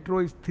of the metro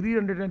is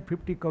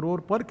 350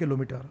 crore per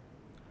kilometer.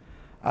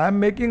 I am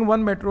making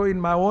one metro in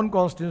my own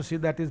constituency,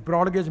 that is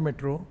broad gauge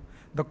metro.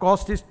 The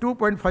cost is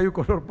 2.5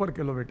 crore per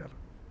kilometer.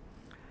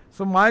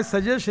 So my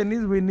suggestion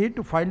is we need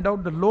to find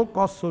out the low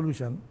cost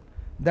solution.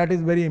 That is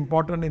very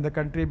important in the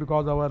country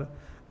because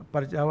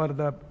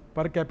the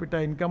per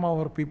capita income of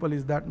our people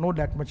is that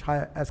much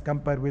higher as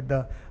compared with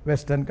the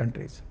Western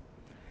countries.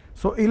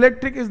 So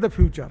electric is the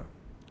future.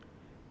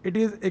 It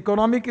is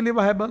economically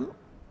viable.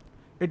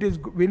 It is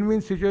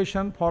win-win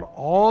situation for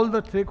all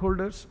the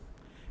stakeholders.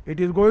 It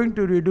is going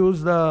to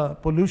reduce the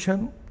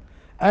pollution.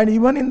 And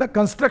even in the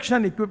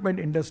construction equipment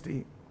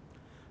industry,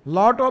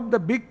 lot of the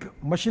big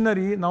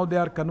machinery now they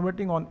are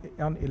converting on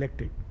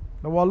electric.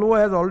 The Volvo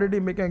has already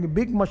making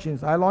big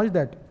machines. I launched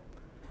that.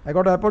 I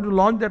got an opportunity to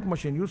launch that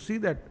machine. You see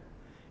that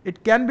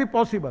it can be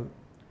possible.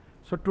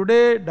 So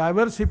today,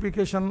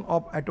 diversification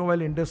of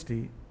automobile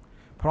industry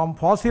from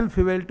fossil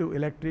fuel to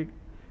electric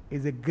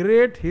is a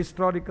great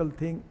historical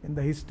thing in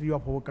the history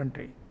of our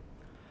country.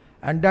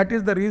 And that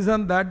is the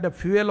reason that the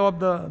fuel of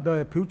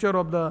the future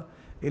of the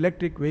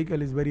electric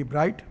vehicle is very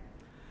bright.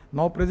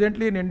 Now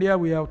presently in India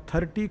we have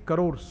 30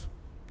 crores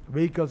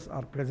vehicles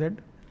are present,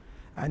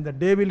 and the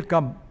day will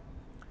come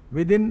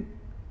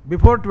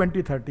before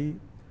 2030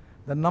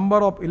 the number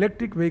of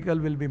electric vehicle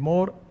will be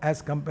more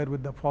as compared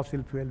with the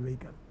fossil fuel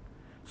vehicle.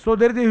 So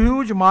there is a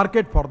huge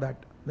market for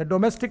that, the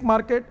domestic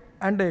market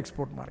and the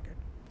export market.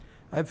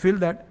 I feel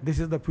that this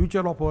is the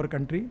future of our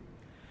country.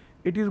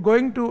 It is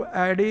going to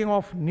adding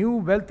of new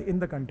wealth in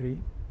the country,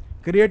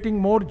 creating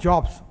more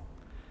jobs,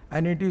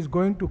 and it is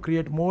going to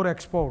create more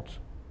exports.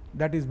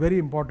 That is very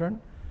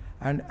important.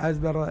 And as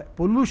far as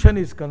pollution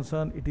is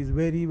concerned, it is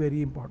very,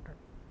 very important.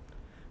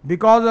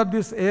 Because of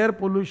this air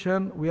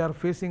pollution, we are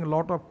facing a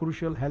lot of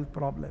crucial health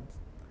problems.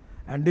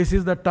 And this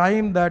is the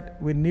time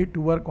that we need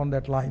to work on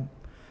that line.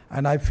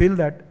 And I feel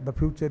that the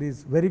future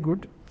is very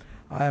good.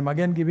 I am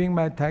again giving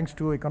my thanks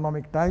to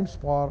Economic Times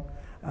for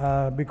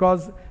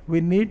because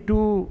we need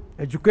to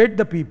educate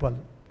the people,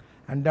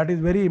 and that is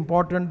very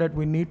important that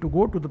we need to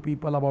go to the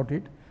people about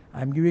it.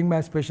 I am giving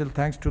my special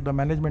thanks to the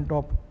management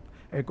of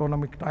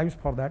Economic Times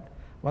for that.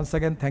 Once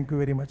again, thank you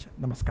very much.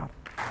 Namaskar.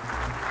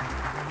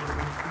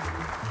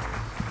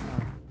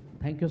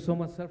 Thank you so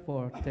much, sir,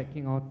 for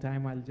taking out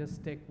time. I'll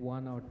just take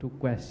one or two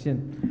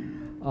questions.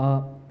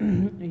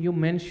 You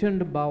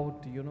mentioned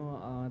about,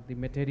 the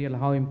material,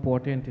 how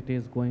important it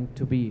is going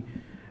to be.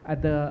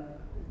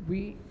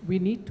 We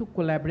need to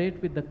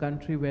collaborate with the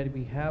country where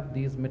we have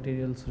these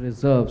materials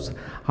reserves.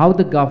 How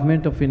the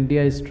government of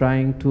India is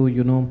trying to,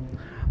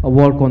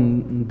 work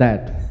on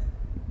that?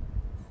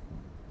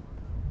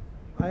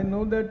 I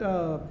know that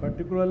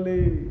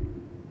particularly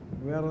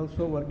we are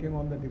also working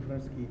on the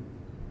different scheme.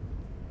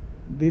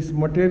 This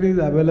material is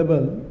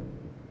available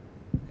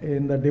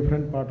in the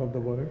different part of the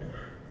world.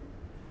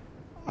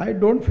 I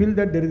don't feel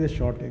that there is a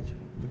shortage,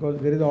 because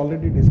there is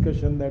already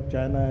discussion that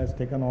China has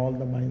taken all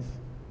the mines.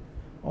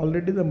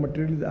 Already the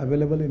material is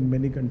available in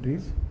many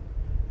countries,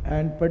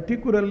 and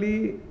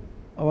particularly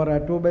our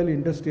automobile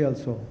industry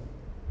also.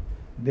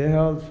 They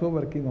are also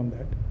working on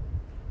that.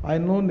 I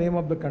know name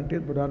of the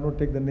countries, but I will not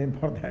take the name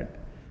for that.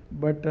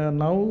 But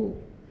now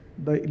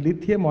the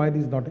lithium oil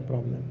is not a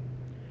problem.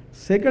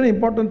 Second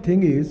important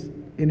thing is,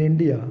 in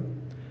India,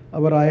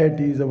 our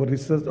IITs, our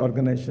research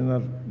organizations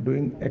are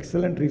doing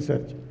excellent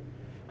research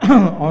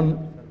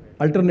on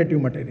alternative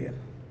material.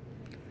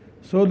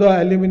 So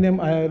the aluminum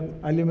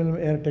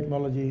air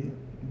technology,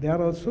 they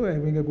are also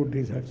having a good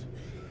research.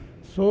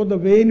 So the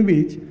way in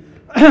which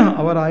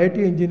our IIT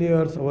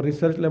engineers, our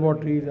research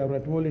laboratories, our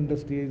automobile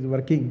industry is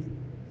working,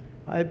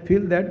 I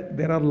feel that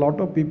there are a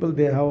lot of people,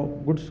 they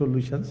have good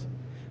solutions.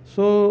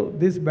 So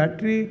this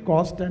battery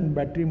cost and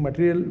battery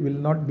material will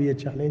not be a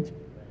challenge.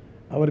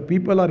 Our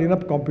people are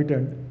enough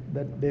competent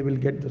that they will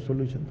get the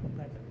solution from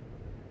that.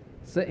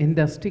 So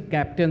industry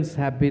captains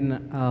have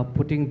been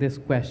putting this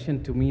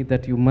question to me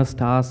that you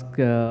must ask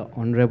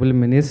Honorable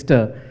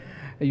Minister.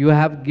 You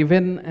have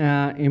given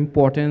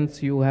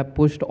importance, you have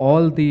pushed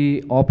all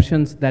the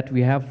options that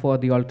we have for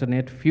the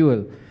alternate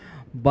fuel.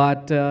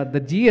 But the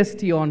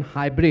GST on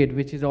hybrid,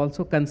 which is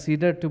also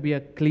considered to be a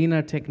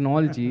cleaner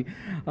technology,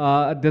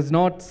 does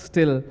not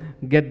still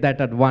get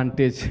that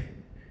advantage.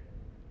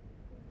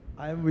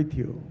 I am with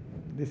you.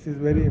 This is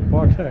very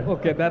important.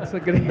 Okay, that's a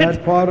great.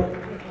 That for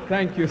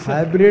thank you, sir.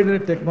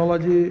 Hybrid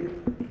technology,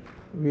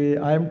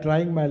 I am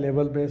trying my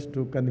level best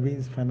to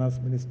convince Finance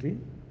Ministry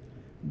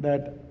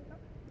that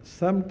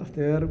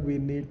somewhere we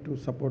need to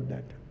support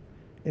that.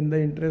 In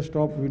the interest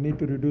of we need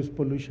to reduce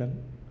pollution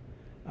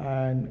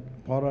and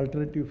for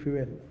alternative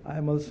fuel. I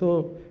am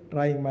also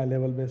trying my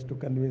level best to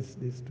convince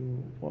this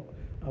to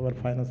our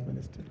Finance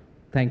Minister.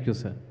 Thank you,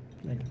 sir.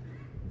 Thank you.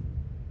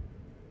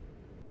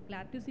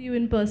 Glad to see you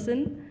in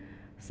person.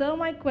 Sir,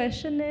 my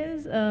question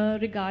is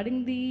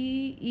regarding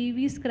the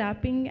EV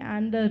scrapping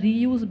and the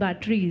reuse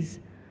batteries.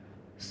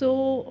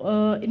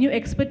 So, in your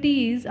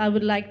expertise, I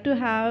would like to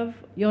have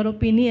your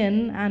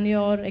opinion and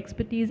your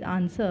expertise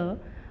answer.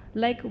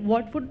 Like,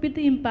 what would be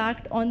the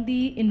impact on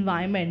the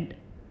environment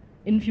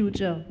in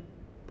future?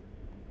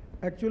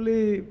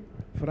 Actually,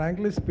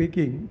 frankly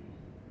speaking,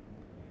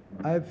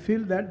 I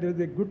feel that there is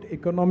a good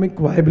economic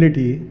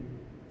viability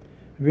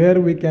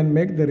where we can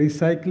make the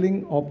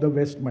recycling of the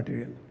waste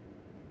material.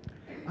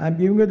 I am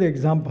giving you the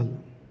example.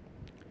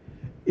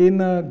 In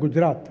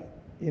Gujarat,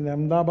 in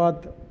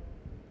Ahmedabad,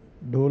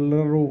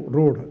 Dholar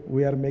Road,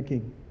 we are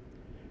making,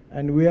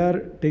 and we are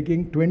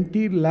taking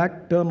 20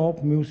 lakh ton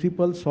of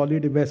municipal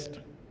solid waste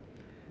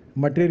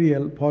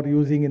material for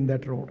using in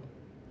that road.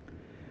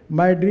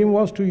 My dream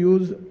was to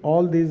use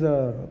all these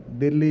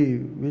Delhi,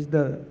 which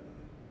the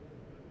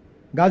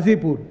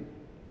Gazipur.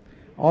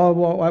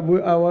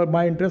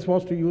 My interest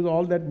was to use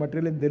all that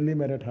material in Delhi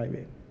Meerut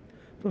highway.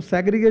 So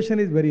segregation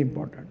is very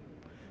important.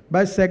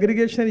 By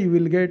segregation, you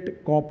will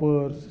get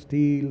copper,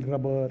 steel,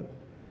 rubber,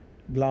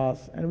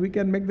 glass, and we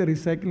can make the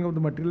recycling of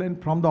the material.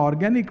 And from the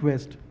organic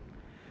waste,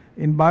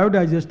 in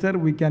biodigester,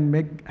 we can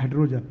make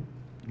hydrogen,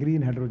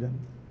 green hydrogen.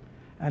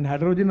 And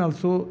hydrogen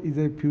also is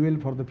a fuel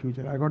for the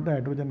future. I got the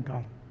hydrogen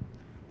car.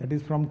 That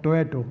is from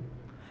Toyota.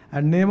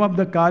 And name of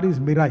the car is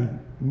Mirai.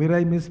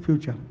 Mirai means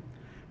future.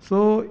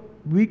 So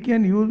we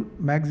can use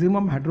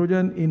maximum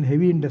hydrogen in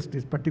heavy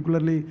industries,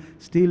 particularly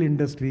steel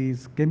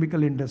industries,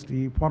 chemical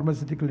industry,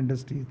 pharmaceutical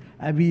industries,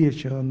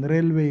 aviation,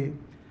 railway,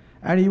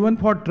 and even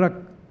for truck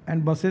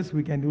and buses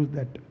we can use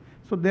that.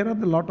 So there are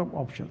a lot of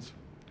options.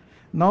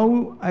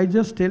 Now I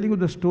just telling you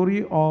the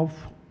story of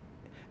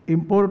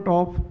import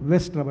of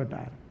waste rubber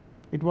tire.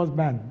 It was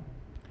banned.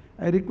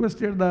 I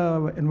requested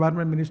the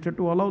environment minister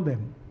to allow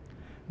them.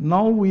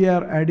 Now we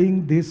are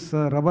adding this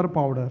rubber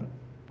powder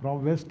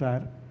from waste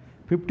tire,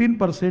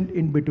 15%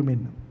 in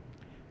bitumen.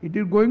 It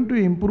is going to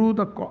improve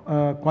the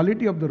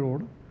quality of the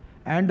road,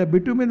 and the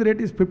bitumen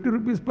rate is 50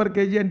 rupees per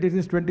kg and this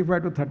is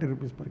 25 to 30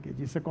 rupees per kg.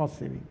 It's a cost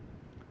saving.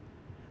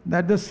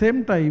 At the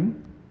same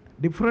time,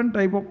 different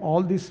type of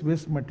all this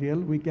waste material,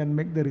 we can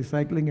make the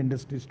recycling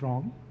industry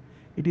strong.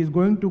 It is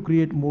going to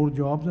create more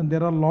jobs, and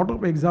there are a lot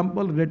of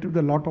examples related to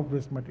the lot of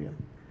waste material.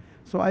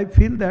 So I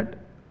feel that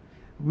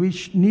we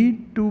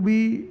need to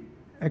be,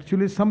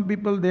 actually some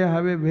people, they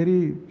have a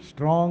very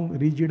strong,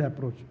 rigid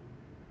approach.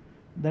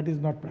 That is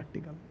not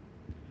practical.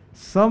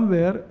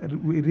 Somewhere,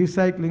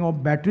 recycling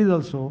of batteries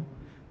also,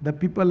 the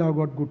people have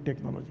got good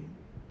technology.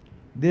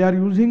 They are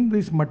using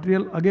this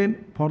material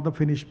again for the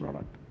finished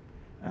product.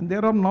 And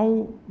there are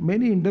now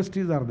many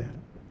industries are there.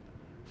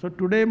 So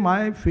today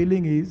my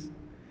feeling is,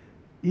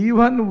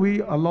 even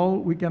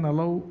we can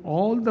allow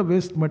all the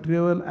waste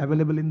material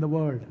available in the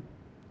world.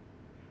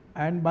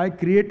 And by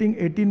creating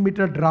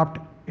 18-meter draft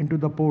into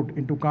the port,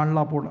 into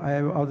Kandla port,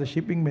 I was a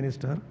shipping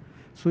minister,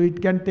 so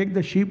it can take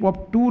the ship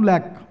of 2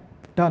 lakh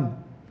ton.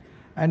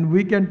 And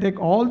we can take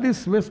all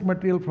this waste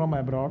material from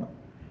abroad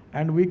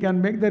and we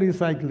can make the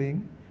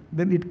recycling,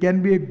 then it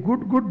can be a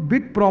good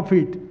big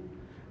profit,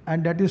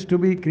 and that is to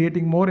be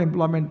creating more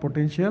employment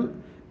potential,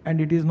 and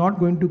it is not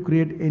going to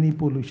create any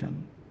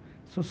pollution.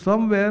 So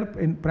somewhere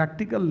in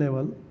practical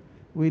level,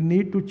 we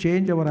need to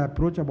change our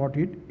approach about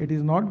it. It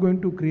is not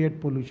going to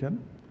create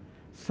pollution.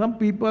 Some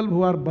people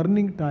who are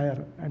burning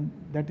tire, and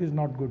that is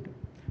not good.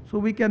 So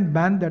we can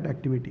ban that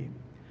activity.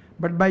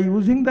 But by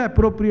using the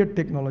appropriate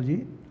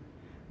technology,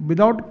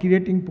 without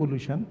creating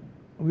pollution,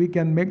 we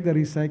can make the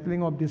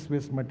recycling of this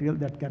waste material.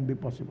 That can be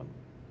possible.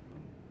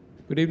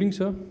 Good evening,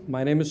 sir.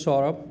 My name is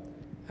Saurabh,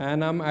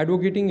 and I'm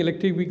advocating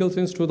electric vehicles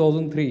since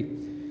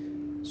 2003.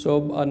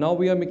 So now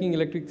we are making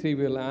electric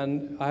three-wheel,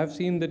 and I have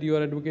seen that you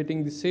are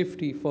advocating the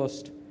safety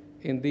first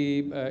in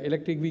the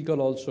electric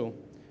vehicle also.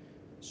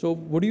 So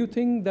would you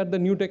think that the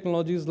new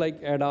technologies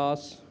like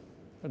ADAS,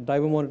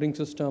 driver monitoring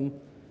system,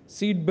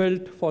 seat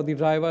belt for the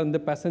driver and the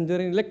passenger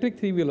in electric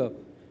three-wheeler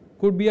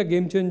could be a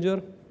game changer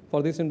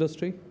for this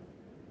industry?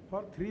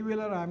 For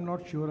three-wheeler, I am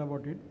not sure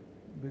about it,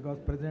 because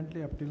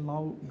presently up till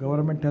now,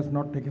 government has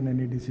not taken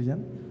any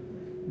decision.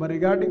 But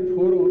regarding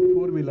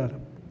four-wheeler,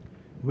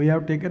 we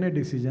have taken a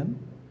decision,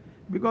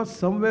 because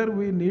somewhere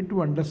we need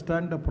to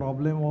understand the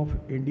problem of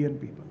Indian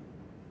people.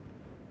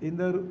 In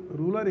the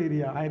rural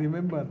area, I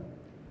remember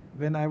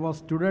when I was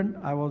student,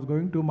 I was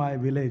going to my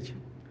village.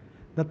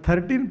 The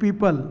 13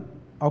 people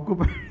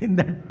occupied in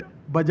that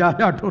Bajaj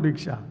auto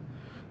rickshaw.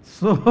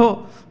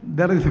 So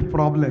there is a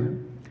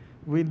problem.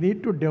 We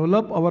need to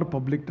develop our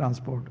public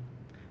transport.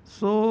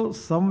 So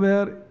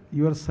somewhere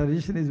your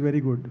suggestion is very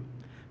good.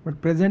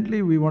 But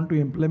presently we want to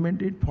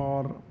implement it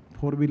for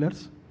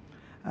four-wheelers.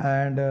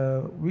 And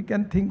we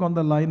can think on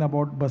the line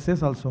about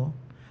buses also.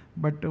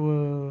 But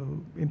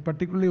in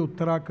particularly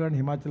Uttarakhand,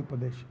 Himachal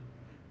Pradesh,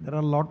 there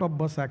are a lot of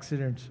bus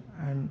accidents.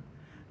 And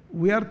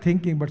we are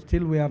thinking, but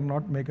still we are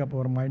not make up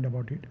our mind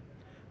about it.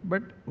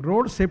 But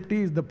road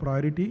safety is the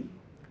priority.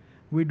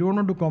 We don't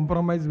want to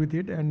compromise with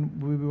it,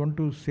 and we want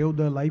to save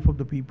the life of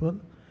the people.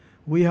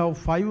 We have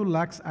 5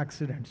 lakhs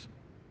accidents,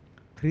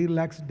 3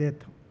 lakhs death,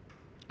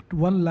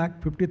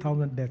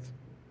 1,50,000 deaths.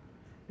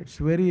 It's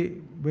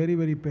very, very,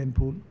 very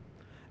painful.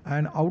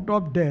 And out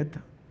of death,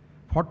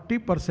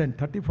 40%,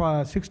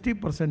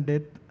 60%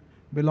 death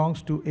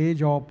belongs to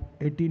age of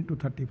 18 to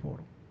 34.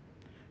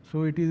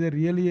 So it is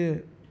really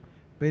a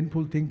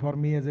painful thing for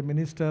me as a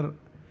minister.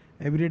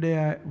 Every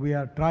day we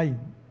are trying.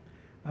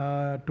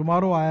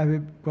 Tomorrow I have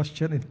a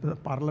question in the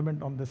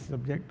parliament on this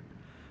subject.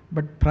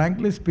 But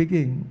frankly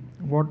speaking,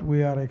 what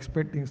we are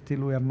expecting, still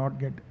we are not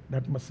get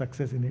that much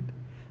success in it.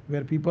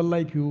 Where people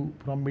like you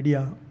from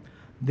media,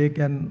 they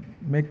can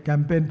make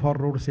campaign for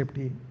road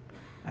safety.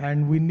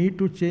 And we need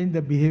to change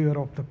the behavior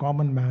of the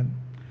common man.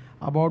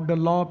 About the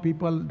law,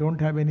 people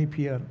don't have any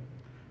fear.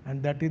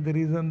 And that is the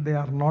reason they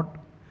are not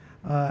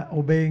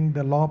obeying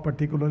the law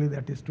particularly.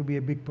 That is to be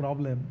a big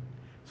problem.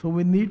 So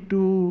we need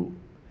to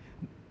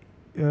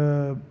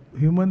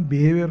human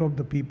behavior of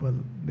the people.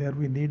 There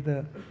we need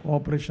the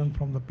cooperation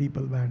from the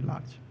people by and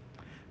large.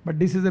 But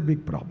this is a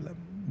big problem,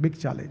 big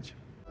challenge.